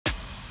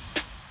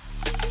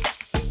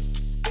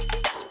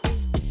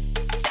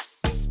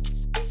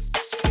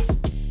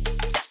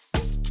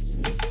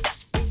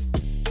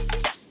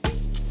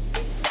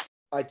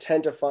I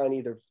tend to find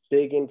either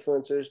big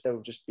influencers that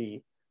will just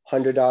be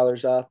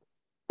 $100 up,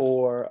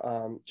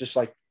 or just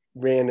like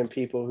random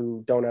people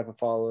who don't have a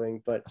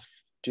following but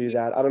do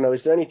that. I don't know.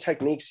 Is there any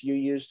techniques you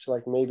use to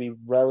like maybe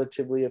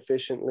relatively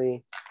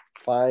efficiently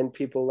find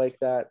people like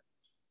that?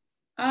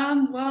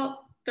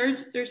 Well,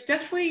 there's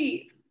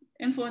definitely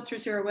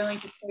influencers who are willing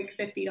to take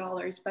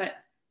 $50, but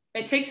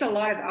it takes a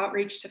lot of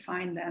outreach to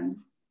find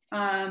them.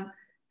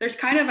 There's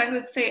kind of, I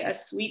would say, a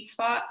sweet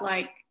spot.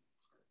 Like,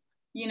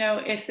 you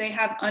know, if they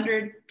have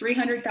under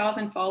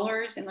 300,000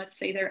 followers and let's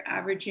say they're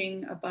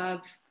averaging above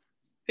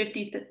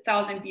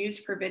 50,000 views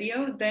per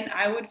video, then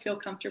I would feel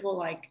comfortable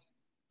like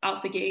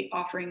out the gate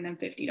offering them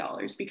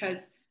 $50,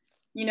 because,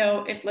 you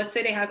know, if let's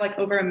say they have like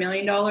over $1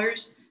 million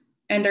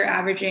and they're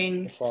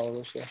averaging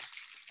followers,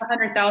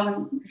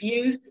 100,000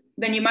 views,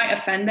 then you might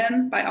offend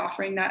them by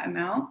offering that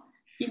amount,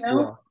 you know?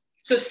 Yeah.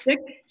 So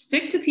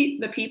stick to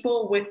the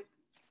people with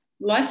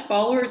less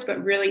followers,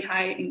 but really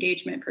high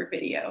engagement per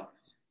video.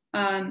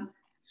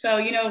 So,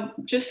 you know,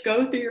 just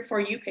go through your For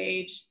You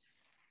page,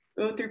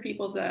 go through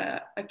people's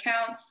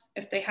accounts.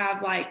 If they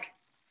have like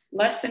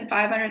less than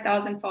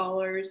 500,000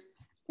 followers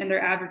and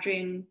they're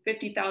averaging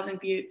 50 to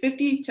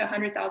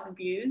 100,000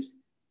 views,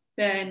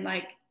 then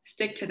like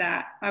stick to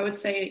that. I would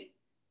say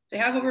if they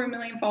have over 1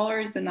 million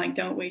followers, then like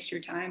don't waste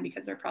your time,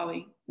 because they're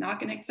probably not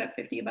going to accept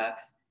 $50.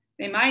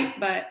 They might,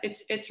 but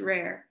it's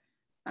rare.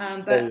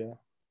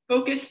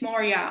 Focus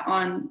more,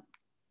 on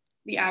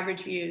the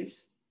average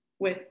views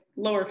with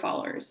lower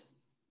followers.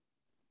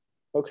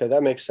 Okay,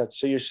 that makes sense.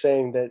 So you're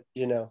saying that,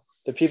 you know,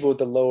 the people with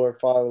the lower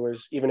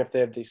followers, even if they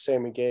have the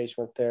same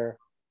engagement,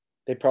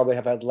 they probably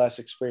have had less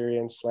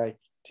experience like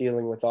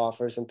dealing with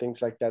offers and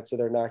things like that. So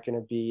they're not going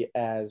to be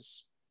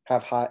as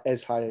high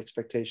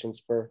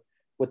expectations for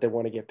what they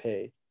want to get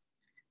paid.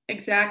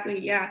 Exactly.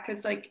 Yeah.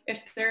 Because like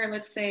if they're,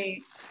 let's say,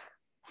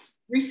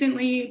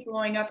 recently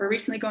blowing up or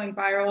recently going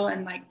viral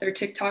and like their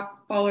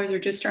TikTok followers are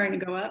just starting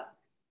to go up,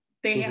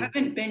 they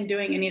haven't been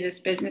doing any of this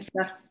business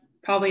stuff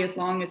probably as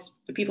long as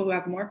the people who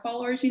have more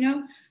followers, you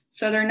know?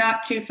 So they're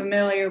not too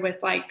familiar with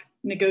like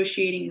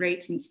negotiating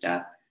rates and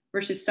stuff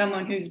versus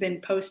someone who's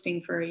been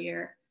posting for a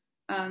year.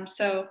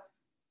 So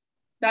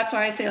that's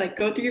why I say like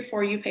go through your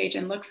For You page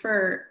and look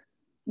for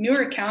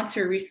newer accounts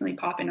who are recently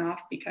popping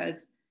off,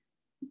 because,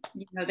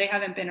 you know, they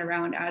haven't been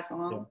around as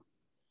long. Yeah.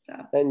 So.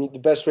 And the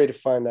best way to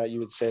find that, you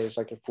would say, is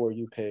like a For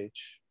You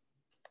page.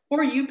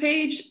 For You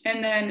page,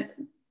 and then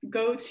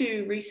go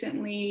to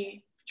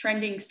recently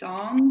trending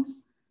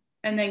songs,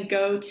 and then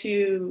go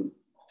to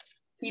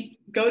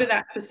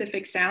that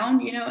specific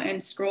sound, you know,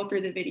 and scroll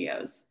through the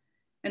videos,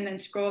 and then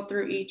scroll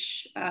through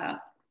each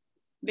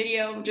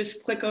video.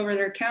 Just click over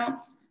their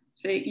account.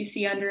 So you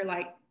see under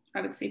like,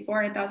 I would say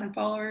 400,000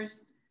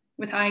 followers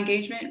with high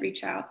engagement,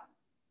 reach out.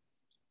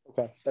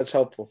 Okay, that's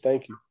helpful.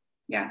 Thank you.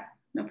 Yeah,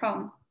 no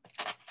problem.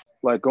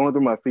 Like going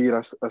through my feed,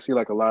 I see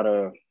like a lot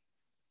of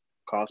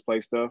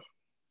cosplay stuff,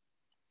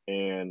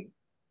 and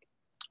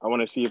I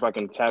want to see if I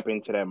can tap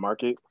into that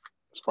market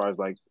as far as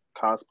like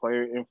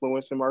cosplayer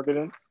influencer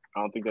marketing. I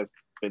don't think that's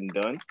been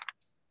done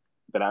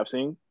that I've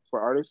seen for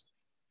artists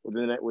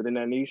within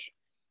that niche.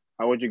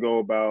 How would you go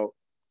about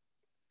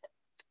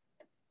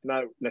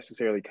not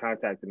necessarily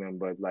contacting them,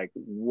 but like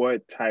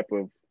what type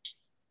of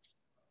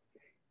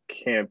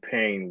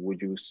campaign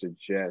would you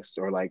suggest,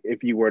 or like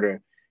if you were to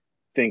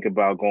think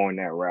about going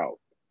that route?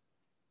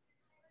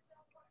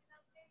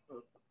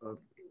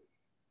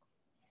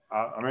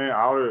 I mean,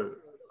 I would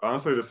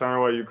honestly the same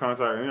way you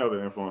contact any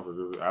other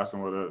influencer, just ask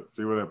them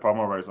see what their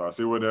promo rates are,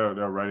 see what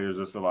their rate is,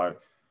 just to like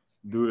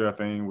do their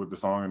thing with the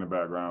song in the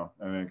background,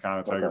 and then kind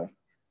of take it.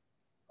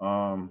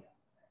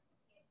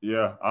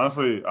 Yeah,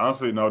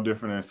 honestly, no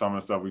different than some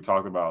of the stuff we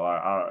talked about.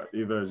 Like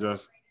either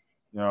just,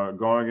 you know,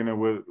 going in it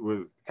with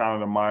kind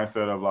of the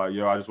mindset of like,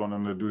 yo, I just want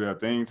them to do their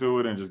thing to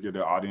it and just get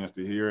the audience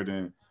to hear it.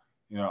 And,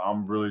 you know,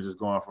 I'm really just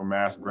going for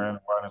mass brand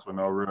awareness with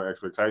no real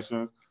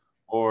expectations.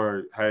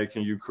 Or, hey,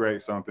 can you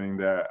create something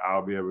that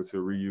I'll be able to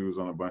reuse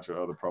on a bunch of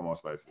other promo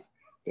spaces?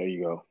 There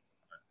you go.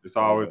 It's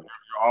always,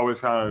 you're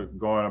always kind of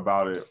going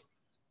about it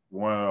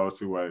one of those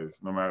two ways,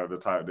 no matter the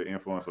type, the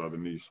influence or the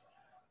niche.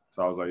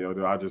 So I was like, yo,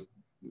 dude, I just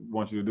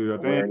want you to do your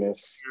thing.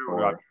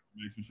 Or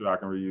make some shit I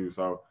can reuse.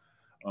 So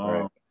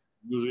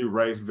usually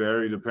rates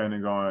vary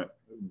depending on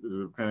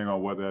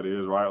what that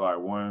is, right? Like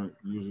one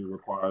usually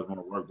requires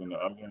more work than the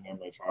other, and they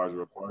may charge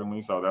you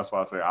accordingly. So that's why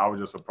I say I would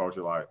just approach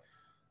it like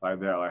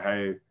that. Like,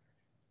 hey,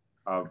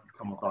 I've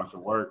come across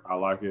your work. I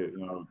like it.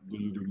 You know, do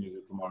you do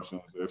music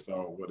promotions? If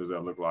so, what does that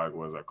look like?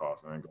 What does that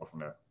cost? And then go from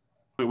there.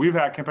 We've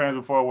had campaigns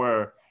before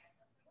where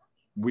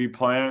we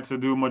planned to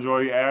do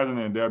majority ads, and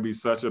then there'd be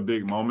such a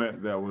big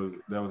moment that was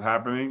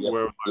happening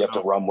where you have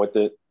to run with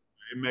it.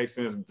 It makes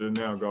sense to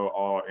now go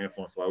all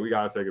influence. Like, we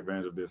got to take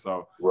advantage of this.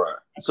 So right.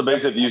 So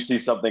basically, if you see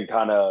something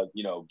kind of,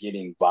 you know,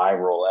 getting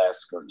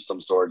viral-esque or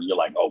some sort, you're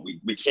like, oh,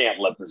 we can't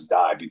let this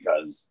die,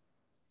 because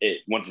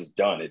once it's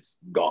done, it's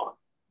gone.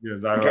 Yeah,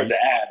 exactly. Compared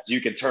to ads,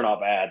 you can turn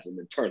off ads and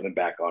then turn them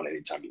back on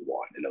anytime you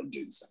want, and they'll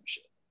do the same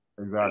shit.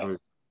 Exactly.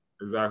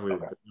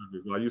 Okay.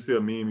 Like you see a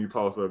meme you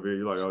post or a video,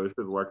 you're like, oh, this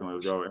is working,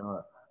 let's go.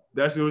 And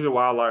that's usually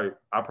why like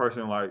I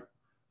personally like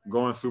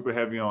going super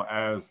heavy on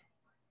ads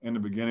in the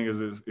beginning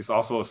is it's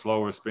also a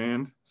slower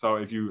spend. So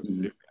if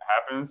it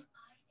happens,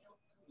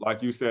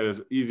 like you said,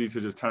 it's easy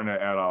to just turn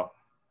that ad off,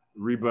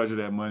 rebudget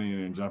that money,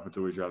 and then jump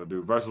into what you have to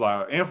do. Versus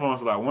like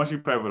influencer, like once you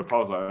pay for the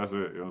post, like that's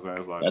it. You know what I'm saying?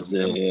 It's like that's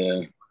it. Yeah.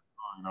 You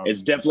know?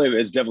 It's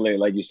definitely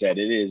like you said,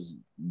 it is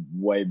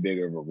way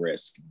bigger of a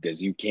risk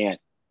because you can't,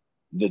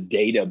 the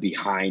data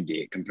behind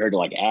it compared to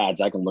like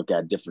ads, I can look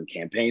at different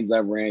campaigns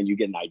I've ran. You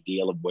get an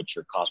idea of what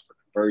your cost per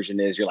conversion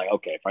is. You're like,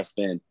 okay, if I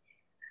spend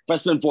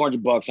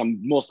 $400,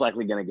 I'm most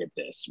likely going to get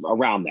this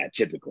around that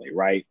typically,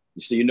 right?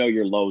 So you know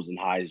your lows and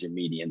highs, your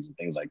medians and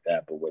things like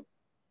that. But with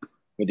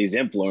these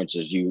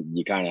influencers,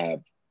 you kind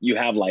of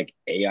have like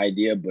a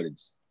idea, but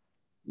it's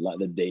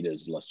the data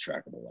is less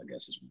trackable, I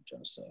guess is what I'm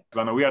trying to say.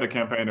 I know we had a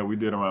campaign that we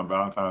did around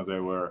Valentine's Day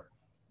where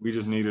we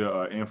just needed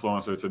an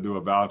influencer to do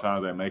a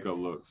Valentine's Day makeup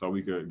look so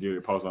we could get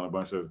it posted on a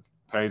bunch of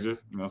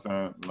pages, you know what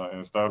I'm saying,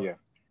 and stuff. Yeah.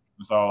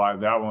 And so like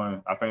that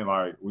one, I think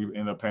like we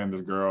ended up paying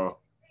this girl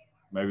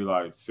maybe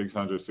like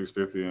 600,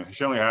 650, and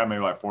she only had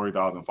maybe like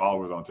 40,000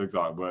 followers on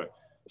TikTok, but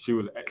she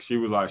was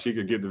like she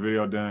could get the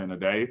video done in a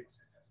day,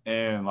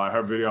 and like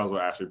her videos were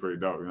actually pretty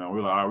dope. You know, we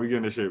were like, all right, we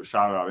getting this shit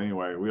shot out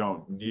anyway. We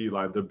don't need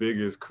like the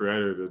biggest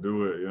creator to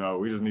do it. You know,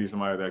 we just need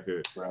somebody that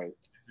could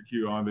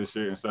execute on this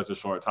shit in such a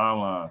short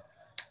timeline.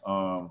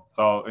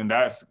 So and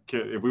that's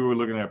if we were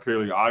looking at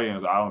purely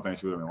audience, I don't think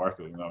she would have been worth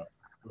it. You know,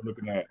 we're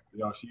looking at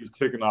she's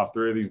ticking off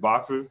 3 of these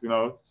boxes. You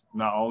know,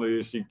 not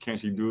only can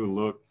she do the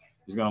look,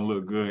 it's gonna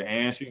look good,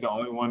 and she's the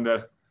only one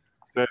that's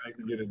said they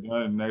can get it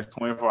done in the next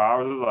 24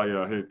 hours. It's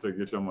like, here to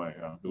get your money.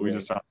 We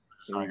just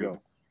trying to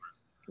go.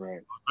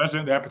 Right. Especially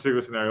in that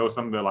particular scenario,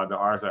 something that like the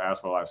artist had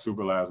asked for like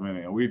super last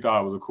minute, and we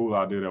thought it was a cool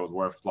idea that was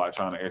worth like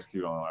trying to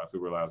execute on like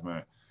super last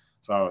minute.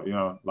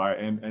 So like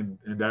in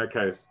that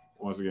case,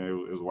 once again,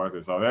 it was worth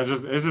it. So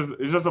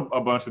it's just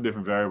a bunch of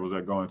different variables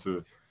that go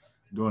into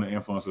doing the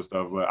influencer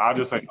stuff. But I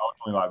just say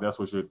ultimately like that's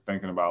what you're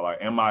thinking about. Like,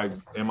 am I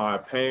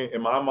paying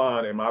in my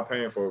mind? Am I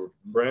paying for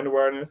brand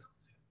awareness?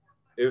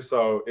 If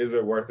so, is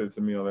it worth it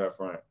to me on that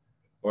front?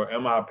 Or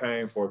am I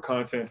paying for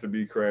content to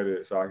be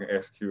created so I can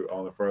execute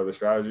on the further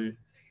strategy?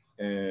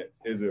 And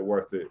is it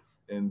worth it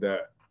in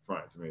that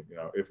front to me?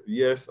 If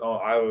yes on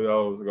either of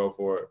those, go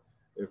for it.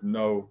 If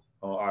no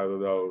on either of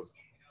those,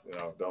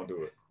 don't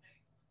do it.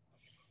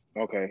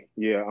 Okay.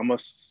 Yeah, I'm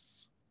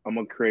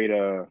gonna create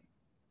a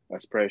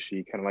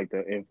spreadsheet, kind of like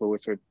the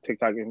influencer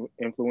TikTok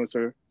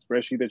influencer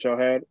spreadsheet that y'all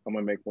had. I'm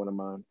gonna make one of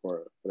mine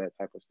for that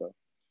type of stuff.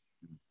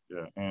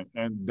 Yeah,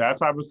 and that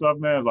type of stuff,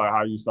 man, is like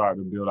how you start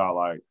to build out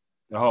like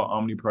the whole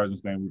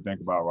omnipresence thing we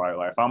think about, right?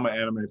 Like if I'm an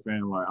anime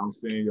fan, like I'm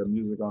seeing your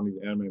music on these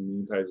anime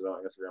meme pages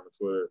on Instagram and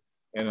Twitter,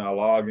 and I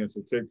log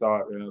into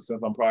TikTok, and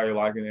since I'm probably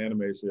liking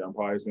anime shit, I'm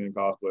probably seeing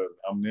cosplays.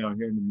 I'm now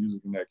hearing the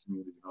music in that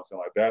community, you know what I'm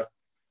saying? Like that's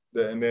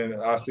and then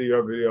I see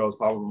your videos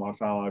pop up on my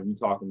timeline, like you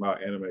talking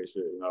about anime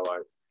shit,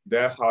 like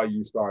that's how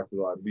you start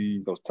to like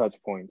be those touch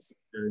points.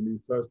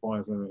 These touch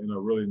points in a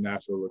really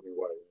natural looking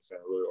way, you know what I'm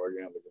saying? Really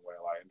organic looking way.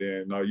 Like,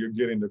 and then you're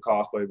getting the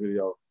cosplay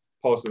video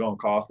posted on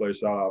cosplay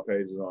shout out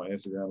pages on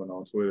Instagram and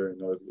on Twitter, and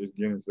it's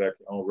getting to that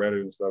on Reddit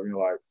and stuff.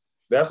 Like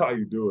that's how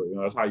you do it.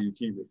 That's how you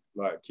keep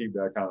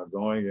that kind of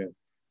going.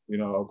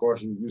 And of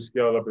course you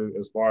scale up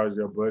as far as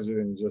your budget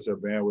and just your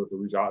bandwidth to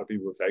reach out to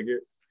people to take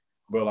it.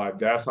 But like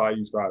that's how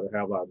you start to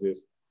have like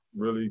this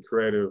really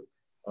creative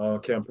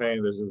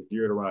campaign that's just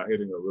geared around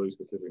hitting a really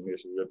specific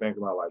niche. You're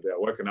thinking about like that.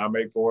 What can I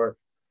make for it?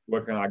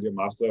 What can I get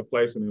my stuff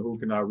placed in? And who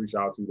can I reach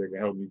out to that can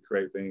help me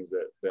create things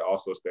that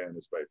also stay in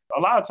the space?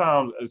 A lot of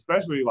times,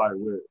 especially like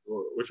with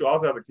what you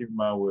also have to keep in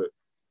mind with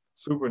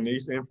super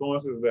niche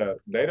influencers, that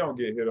they don't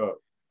get hit up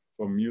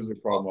for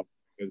music promo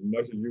as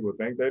much as you would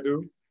think they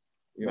do.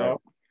 Right.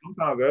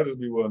 Sometimes they'll just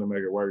be willing to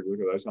make it work because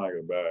they're trying to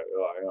get bad.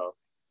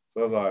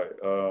 So it's like,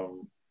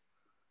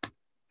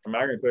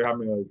 I can tell you how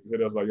many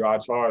hit us like, I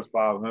charge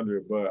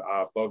 $500, but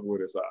I fuck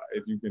with it. So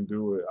if you can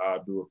do it,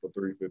 I'll do it for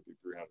 $350, $300.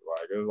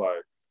 Right? It's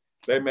like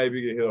they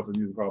maybe get hit up for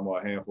music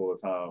promo a handful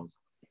of times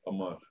a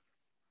month.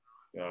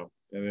 And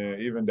then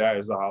even that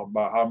is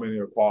about how many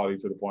are quality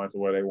to the point to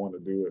where they want to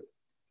do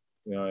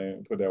it,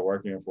 and put that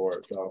work in for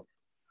it. So,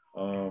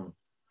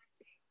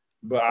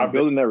 but I'm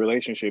building that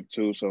relationship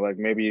too. So like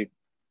maybe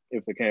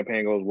if the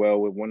campaign goes well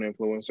with one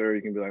influencer,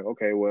 you can be like,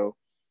 okay, well,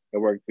 it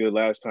worked good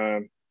last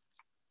time.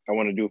 I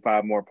want to do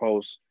 5 more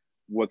posts.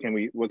 What can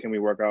we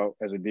work out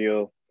as a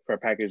deal for a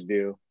package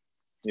deal?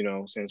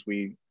 Since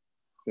we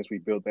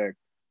built that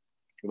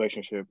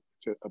relationship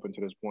up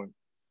until this point.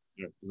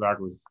 Yeah,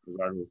 exactly.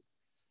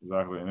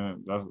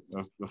 And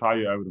that's how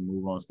you're able to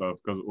move on stuff.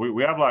 Because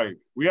we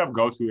have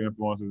go-to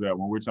influencers that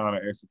when we're trying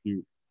to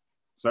execute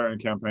certain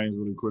campaigns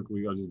really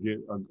quickly or just get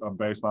a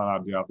baseline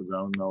idea off the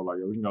ground,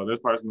 we can go this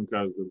person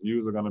because the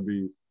views are going to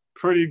be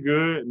pretty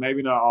good.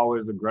 Maybe not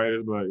always the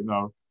greatest, but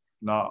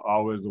not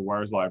always the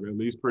worst, like at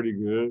least pretty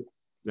good.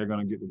 They're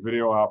going to get the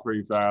video out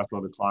pretty fast, so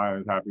the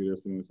client is happy they're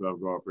seeing stuff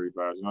go up pretty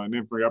fast. And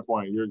then for your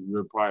point,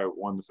 you're probably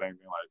one the same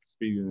thing, like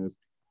speediness,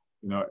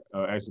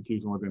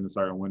 execution within a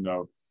certain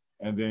window.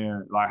 And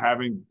then like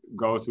having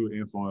go-to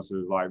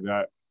influencers like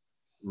that,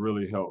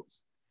 really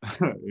helps,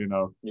 you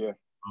know? Yeah.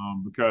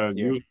 Because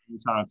usually you're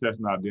trying to test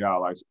an idea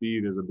out, like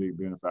speed is a big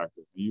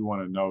benefactor. You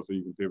want to know so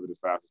you can pivot as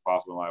fast as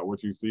possible. Like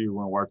what you see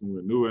when working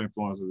with new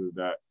influencers is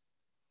that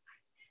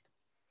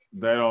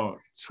they don't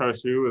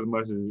trust you as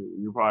much as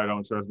you probably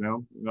don't trust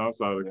them, you know?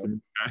 So the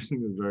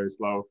communication is very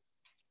slow.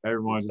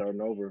 Everyone's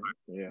starting over.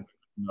 Yeah.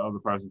 The other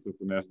person to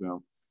finesse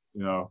them,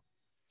 you know?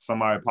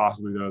 Somebody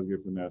possibly does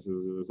get finessed.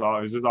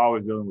 It's just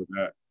always dealing with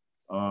that.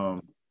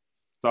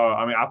 So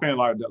I mean, I think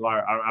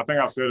I think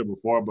I've said it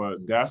before,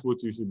 but that's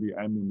what you should be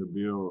aiming to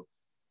build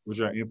with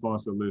your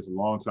influencer list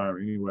long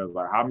term. Anyways,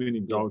 like how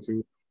many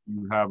go-to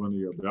you have under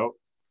your belt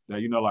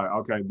that you know, like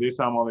okay, this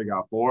time I only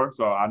got 4,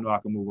 so I know I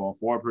can move on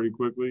 4 pretty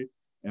quickly,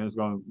 and it's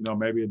gonna, you know,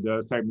 maybe it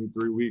does take me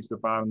 3 weeks to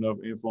find enough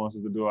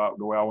influencers to do it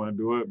the way I want to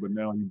do it, but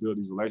now you build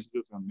these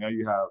relationships, and now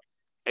you have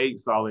 8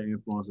 solid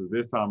influencers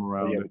this time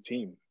around. You have a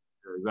team.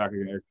 Exactly,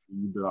 and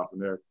you build off from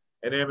there.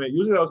 And then, man,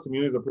 usually those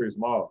communities are pretty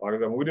small. Like I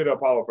said, when we did the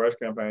Apollo Fresh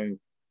campaign,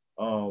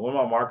 one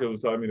of my marketers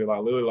was telling me that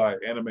like literally like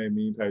anime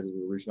meme pages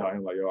were reaching out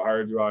and like, yo, I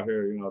heard you out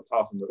here, you know,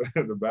 tossing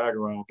the bag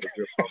around for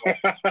your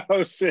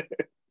oh shit.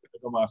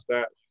 Look at my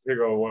stats,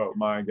 figure out what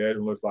my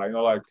engagement looks like, you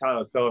know, like kind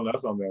of selling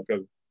us on that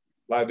because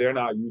like they're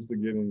not used to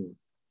getting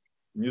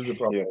music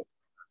promotion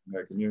in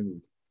that community.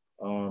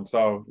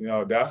 So you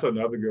know that's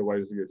another good way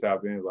just to get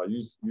tapped in. Like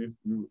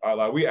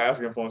like we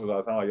ask influencers all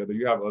the time, like, yo, do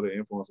you have other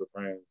influencer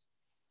friends,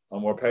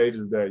 or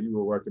pages that you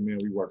would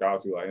recommend we work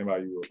out to, like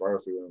anybody you refer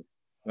to, and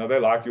you know they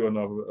like you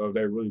enough, if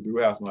they really do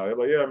have somebody, they're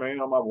like, yeah, man, you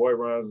know my boy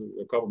runs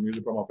a couple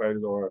music promo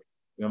pages, or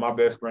you know my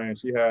best friend,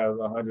 she has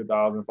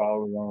 100,000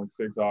 followers on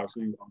TikTok,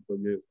 she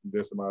also gets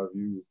this amount of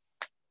views,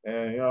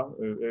 and you know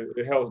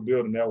it helps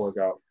build a network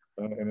out,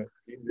 and it's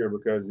easier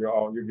because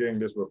you're getting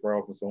this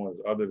referral from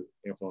someone's other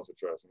influencer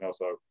trust, you know,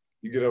 so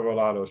you get over a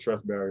lot of those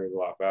trust barriers a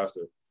lot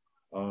faster.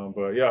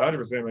 But yeah,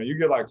 100%, man. You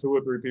get like 2 or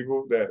 3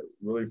 people that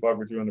really fuck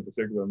with you in a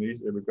particular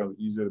niche, it becomes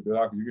easier to build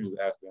out because you can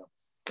just ask them.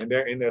 And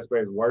they're in that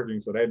space working,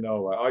 so they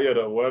know, like, oh yeah,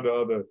 what are the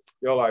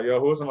other,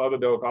 who's some other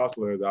dope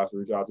cosplayers that I should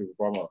reach out to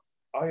for promo?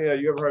 Oh yeah,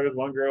 you ever heard of this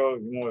one girl,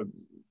 you know,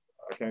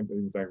 I can't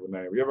even think of her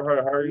name. You ever heard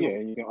of her? Yeah,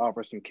 you can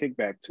offer some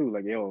kickback too.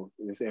 Like, yo,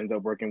 this ends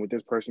up working with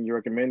this person you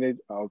recommended,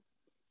 I'll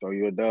throw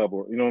you a dub,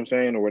 or you know what I'm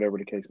saying, or whatever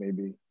the case may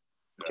be.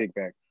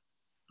 Kickback.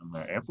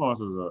 Man,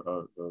 influencers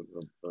are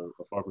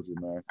fuck with you,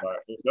 man. Like,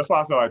 that's why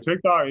I say like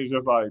TikTok is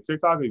just like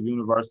TikTok is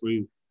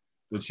universally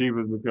the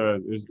cheapest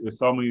because it's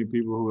so many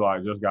people who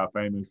like just got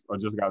famous or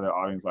just got their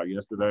audience like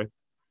yesterday,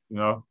 you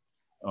know.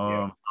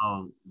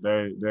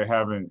 They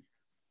haven't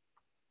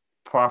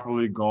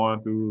properly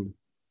gone through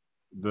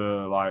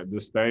the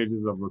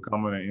stages of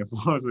becoming an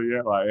influencer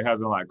yet. Like it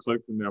hasn't like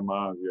clicked in their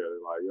minds yet.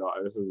 Like,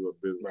 yo, this is a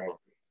business. Right.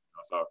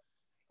 So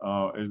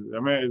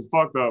it's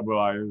fucked up, but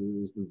like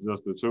it's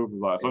just the truth.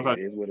 Like sometimes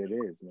it is what it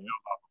is, man.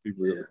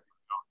 People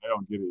they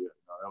don't get it yet. You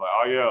know? They're like,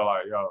 oh yeah,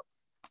 like yo,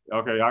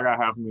 okay, I got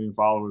 500,000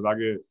 followers. I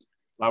get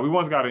like we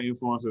once got an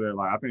influencer that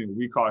like I think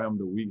we caught him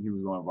the week he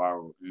was going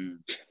viral, and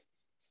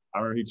I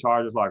remember he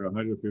charged us like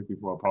 150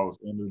 for a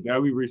post. And the day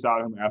we reached out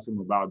to him and asked him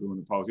about doing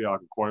the post, he had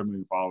like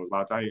 250,000 followers. By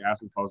the time he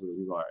asked me to post it,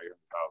 he was like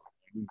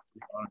 800,000. He's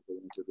honestly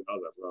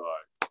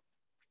like,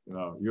 you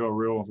know, you're a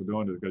real one for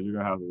doing this because you're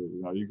gonna have to,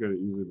 you know, you could have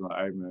easily been like,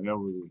 hey man, that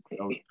was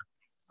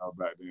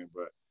back then.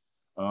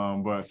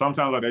 But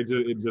sometimes like it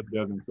just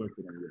doesn't click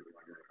for them yet.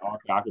 Like,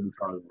 okay, I could be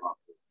charging a lot.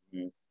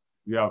 And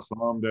you have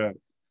some that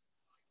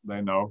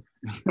they know,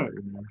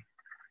 you know.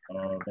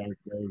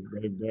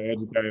 They're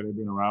educated, they've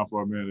been around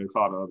for a minute, they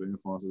talk to other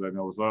influencers, they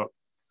know what's up.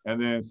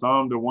 And then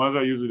the ones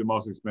that are usually the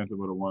most expensive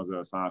are the ones that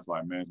are signed to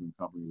like management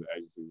companies and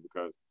agencies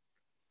because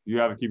you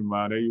have to keep in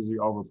mind they're usually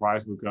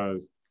overpriced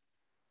because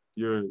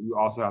you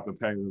also have to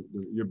pay,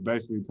 you're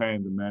basically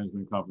paying the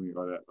management company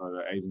or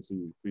the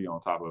agency fee on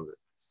top of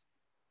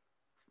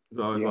it.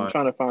 So I'm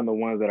trying to find the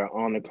ones that are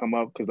on to come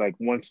up because like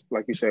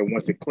you said,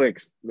 once it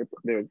clicks,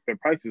 their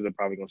prices are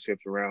probably gonna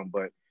shift around,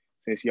 but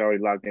since you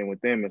already locked in with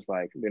them, it's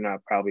like they're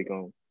not probably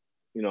going to,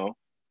 you know,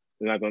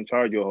 they're not going to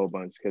charge you a whole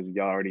bunch because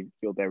y'all already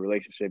built that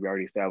relationship. You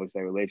already established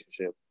that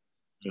relationship.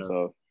 Yeah.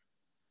 So,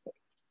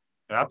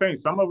 and I think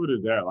some of it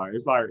is that, like,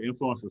 it's like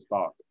influencer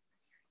stock,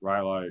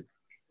 right?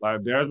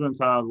 Like there's been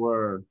times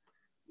where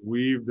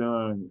we've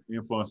done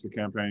influencer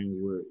campaigns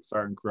with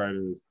certain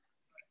creators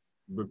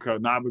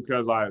not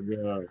because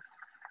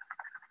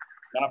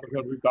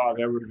we thought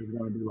they were just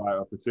going to do like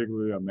a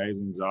particularly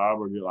amazing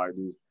job or get like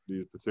these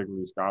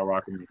particularly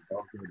skyrocketing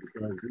results, because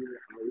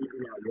we be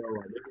like, yo,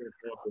 like this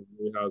influencer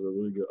really has a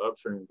really good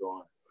uptrend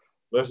going.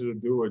 Let's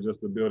just do it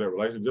just to build that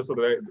relationship, just so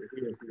that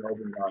he or she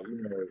opens our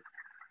emails,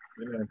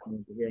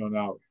 from here on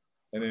out.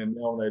 And then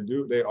now when they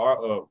do, they are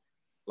up.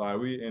 Like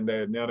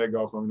now they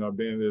go from, you know,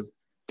 being this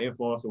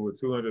influencer with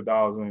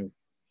 200,000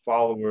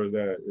 followers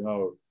that, you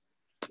know,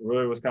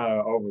 really was kind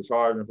of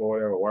overcharging for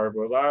whatever work.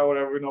 But it was all right,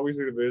 whatever, you know, we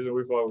see the vision,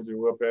 we fuck with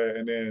you, we'll pay.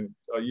 And then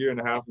a year and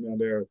a half from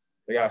now,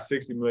 they got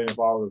 60 million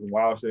followers and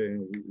wild shit,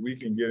 and we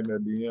can get in their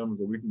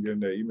DMs or we can get in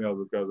their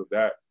emails because of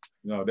that.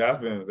 You know, that's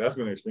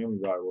been extremely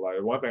valuable.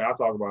 Like one thing I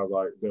talk about is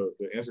like the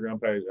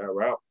Instagram page at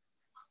Rap.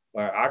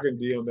 like I can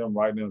DM them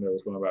right now and they're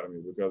responding back to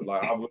me because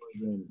like I've really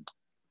been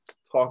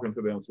talking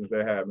to them since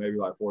they had maybe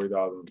like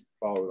 40,000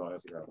 followers on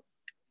Instagram.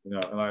 You know,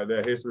 and like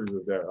their history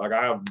is there. Like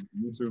I have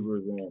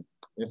YouTubers and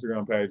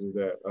Instagram pages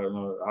that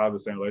I have the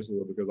same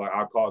relationship with because like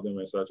I caught them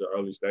at such an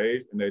early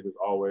stage and they just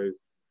always,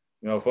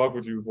 you know, fuck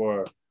with you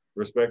for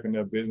respecting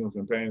their business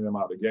and paying them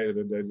out the gate.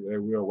 They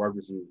will work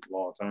with you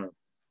long term.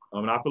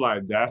 And I feel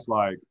like that's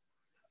like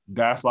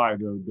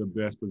the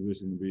best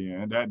position to be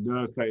in. And that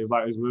does take,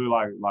 it's really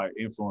like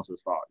influencer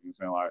stock. You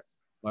know what I'm saying?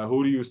 Like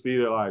who do you see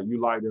that like you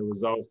like their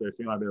results? They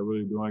seem like they're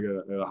really doing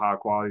it at a high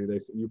quality.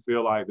 You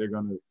feel like they're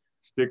gonna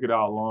stick it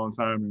out long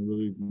term and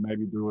really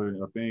maybe do it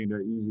a thing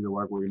they're easy to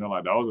work with. You know,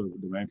 like those are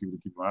the main people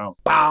to keep around.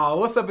 Wow,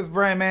 what's up? It's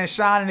Brandman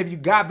Sean, and if you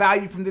got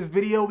value from this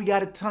video, we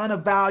got a ton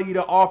of value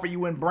to offer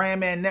you in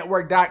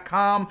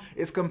BrandmanNetwork.com.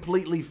 It's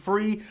completely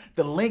free.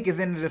 The link is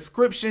in the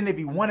description if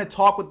you want to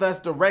talk with us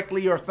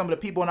directly or some of the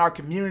people in our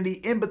community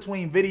in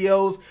between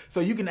videos, so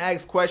you can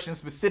ask questions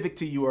specific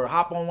to you or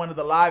hop on one of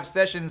the live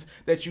sessions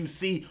that you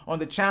see on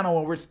the channel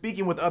when we're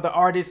speaking with other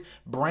artists.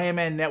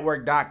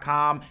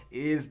 BrandmanNetwork.com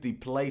is the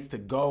place to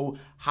go.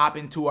 Hop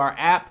into our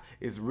app.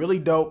 It's really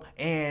dope,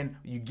 and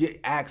you get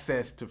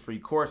access to free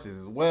courses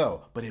as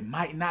well. But it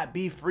might not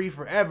be free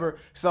forever,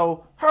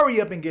 so hurry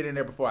up and get in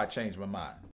there before I change my mind.